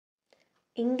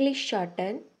English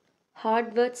shorthand,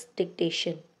 hardwords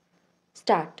dictation.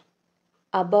 Start.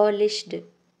 Abolished,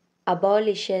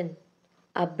 abolition,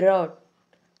 abroad,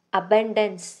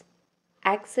 abundance,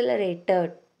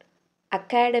 accelerated,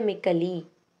 academically,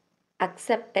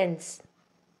 acceptance,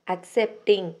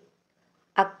 accepting,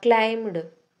 acclaimed,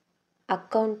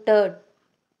 accounted,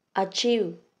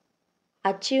 achieve,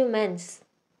 achievements,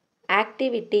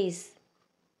 activities,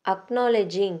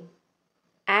 acknowledging,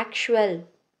 actual,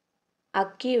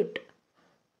 acute,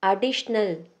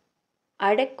 additional,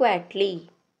 adequately,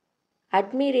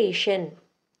 admiration,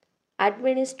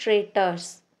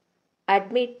 administrators,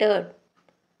 admitted,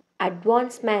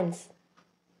 advancements,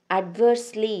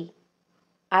 adversely,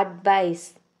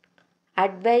 advice,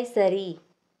 advisory,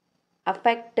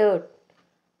 affected,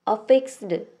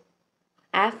 affixed,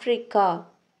 Africa,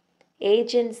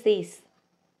 agencies,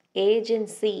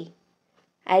 agency,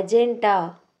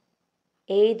 agenda,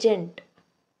 agent,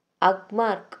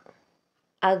 agmark,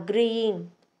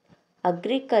 agreeing,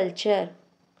 agriculture,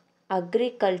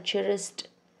 agriculturist,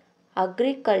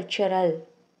 agricultural,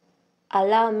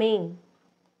 alarming,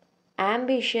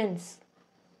 ambitions,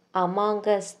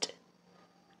 amongst,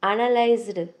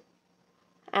 analyzed,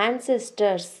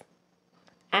 ancestors,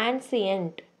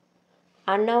 ancient,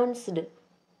 announced,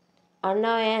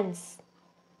 annoyance,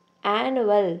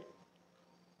 annual,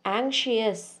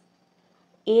 anxious,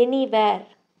 anywhere,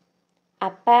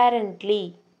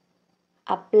 apparently,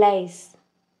 applies,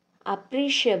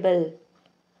 appreciable,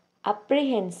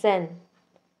 apprehension,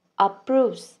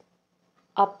 approves,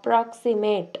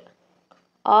 approximate,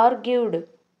 argued,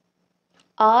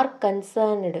 are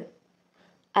concerned,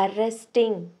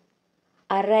 arresting,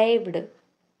 arrived,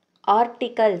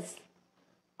 articles,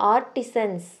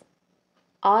 artisans,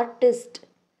 artist,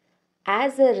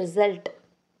 as a result,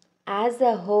 as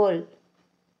a whole,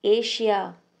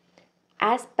 Asia,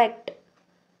 aspect,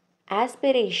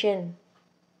 aspiration,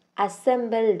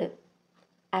 assembled,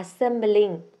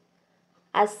 assembling,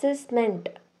 assessment,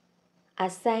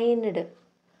 assigned,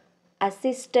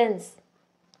 assistance,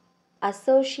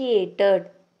 associated,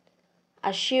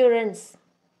 assurance,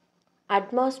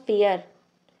 atmosphere,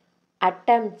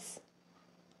 attempts,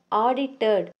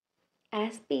 audited,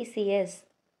 auspicious,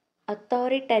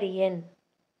 authoritarian,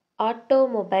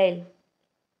 automobile,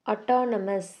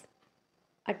 autonomous,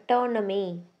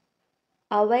 autonomy,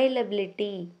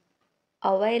 availability,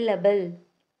 available,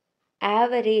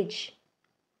 average,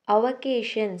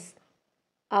 avocations,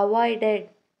 avoided,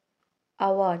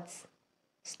 awards.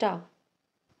 Stop.